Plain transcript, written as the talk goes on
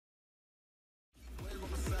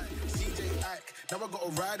Now I gotta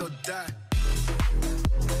ride or die.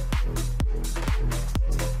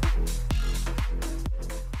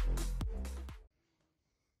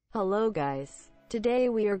 Hello guys. Today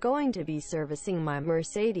we are going to be servicing my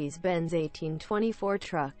Mercedes Benz 1824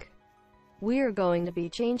 truck. We are going to be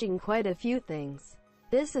changing quite a few things.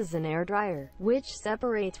 This is an air dryer, which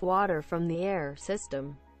separates water from the air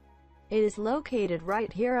system. It is located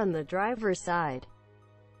right here on the driver's side.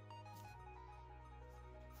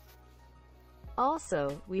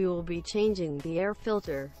 Also, we will be changing the air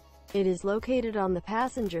filter. It is located on the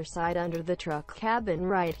passenger side under the truck cabin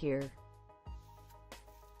right here.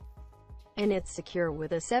 And it's secure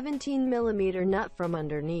with a 17mm nut from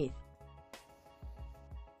underneath.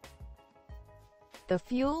 The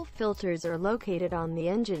fuel filters are located on the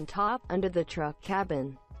engine top, under the truck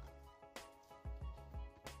cabin.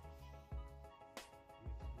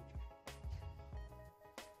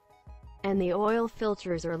 And the oil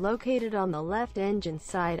filters are located on the left engine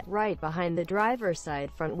side, right behind the driver's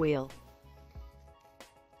side front wheel.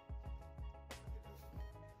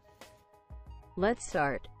 Let's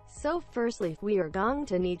start. So firstly, we are going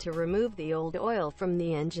to need to remove the old oil from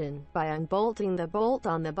the engine, by unbolting the bolt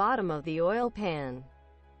on the bottom of the oil pan.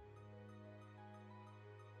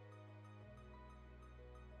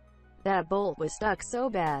 That bolt was stuck so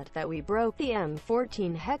bad that we broke the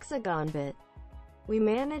M14 hexagon bit. We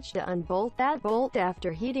managed to unbolt that bolt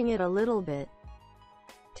after heating it a little bit.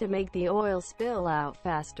 To make the oil spill out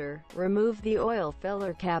faster, remove the oil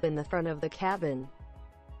filler cap in the front of the cabin.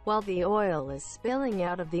 While the oil is spilling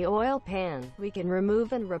out of the oil pan, we can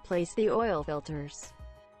remove and replace the oil filters.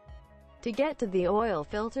 To get to the oil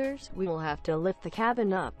filters, we will have to lift the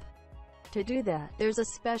cabin up. To do that, there's a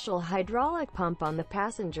special hydraulic pump on the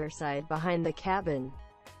passenger side behind the cabin.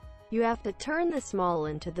 You have to turn the small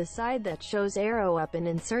into the side that shows arrow up and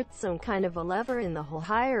insert some kind of a lever in the hole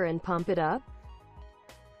higher and pump it up.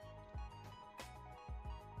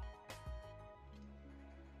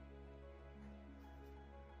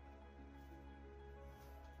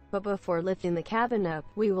 But before lifting the cabin up,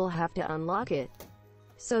 we will have to unlock it.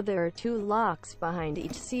 So there are two locks behind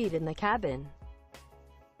each seat in the cabin.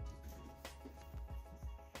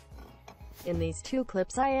 In these two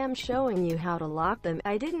clips I am showing you how to lock them.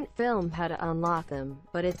 I didn't film how to unlock them,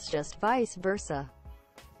 but it's just vice versa.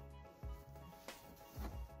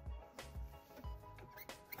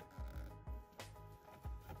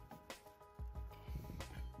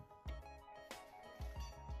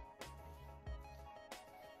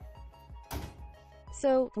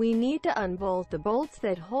 So, we need to unbolt the bolts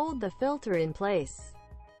that hold the filter in place.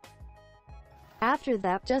 After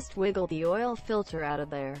that, just wiggle the oil filter out of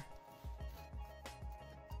there.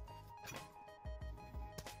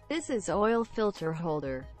 This is oil filter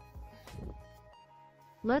holder.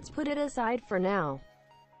 Let's put it aside for now.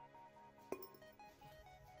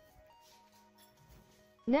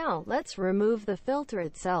 Now, let's remove the filter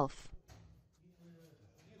itself.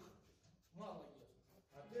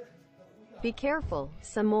 Be careful,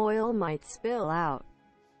 some oil might spill out.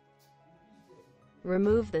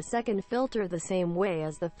 Remove the second filter the same way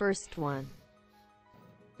as the first one.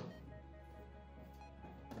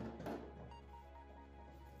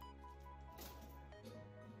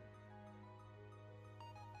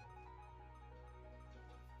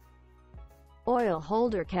 Oil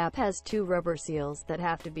holder cap has two rubber seals that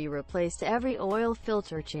have to be replaced every oil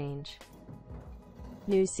filter change.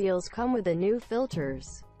 New seals come with the new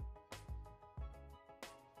filters.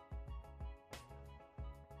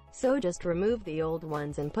 So just remove the old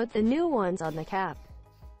ones and put the new ones on the cap.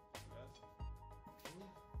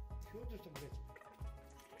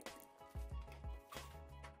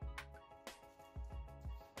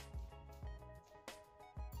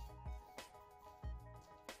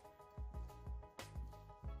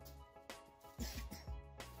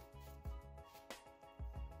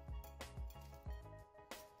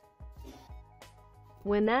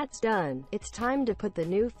 When that's done, it's time to put the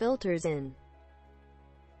new filters in.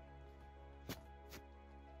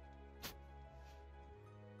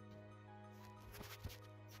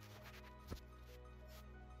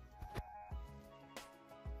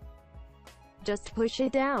 Just push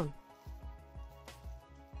it down.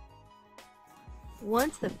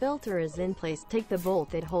 Once the filter is in place, take the bolt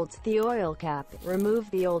that holds the oil cap, remove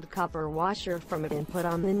the old copper washer from it and put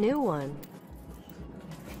on the new one.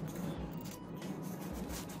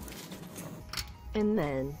 And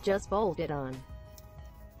then, just bolt it on.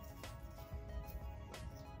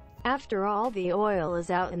 After all the oil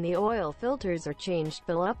is out and the oil filters are changed,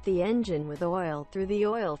 fill up the engine with oil through the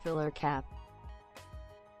oil filler cap.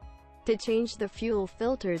 To change the fuel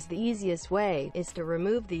filters, the easiest way is to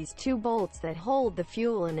remove these two bolts that hold the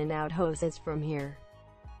fuel in and out hoses from here.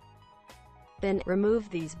 Then, remove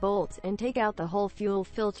these bolts and take out the whole fuel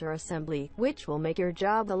filter assembly, which will make your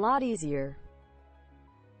job a lot easier.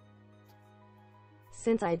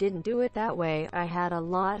 Since I didn't do it that way, I had a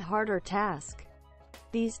lot harder task.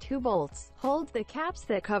 These two bolts hold the caps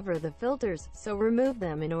that cover the filters, so remove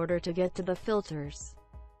them in order to get to the filters.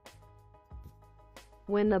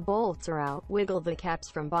 When the bolts are out, wiggle the caps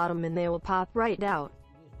from bottom and they will pop right out.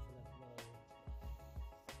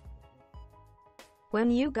 When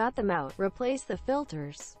you got them out, replace the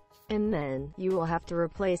filters. And then, you will have to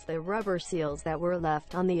replace the rubber seals that were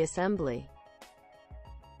left on the assembly.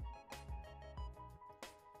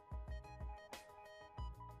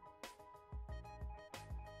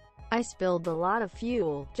 I spilled a lot of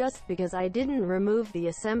fuel, just because I didn't remove the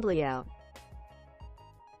assembly out.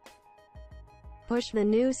 Push the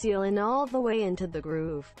new seal in all the way into the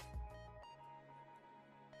groove.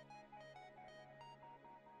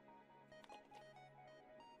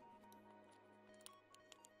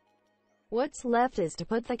 What's left is to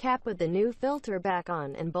put the cap with the new filter back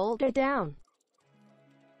on and bolt it down.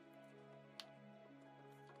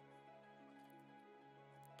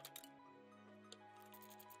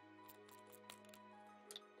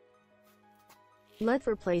 Let's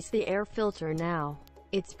replace the air filter now.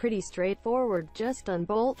 It's pretty straightforward, just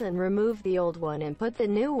unbolt and remove the old one and put the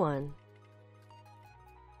new one.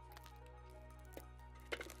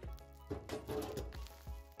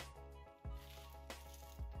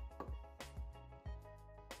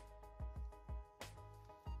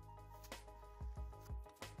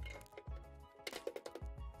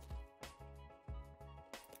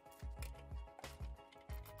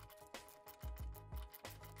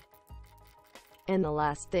 And the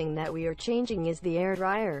last thing that we are changing is the air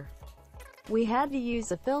dryer. We had to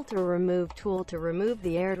use a filter remove tool to remove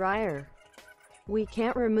the air dryer. We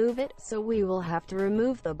can't remove it, so we will have to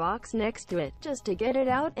remove the box next to it, just to get it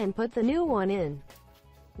out and put the new one in.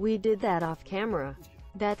 We did that off camera.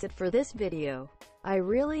 That's it for this video. I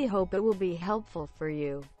really hope it will be helpful for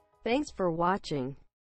you. Thanks for watching.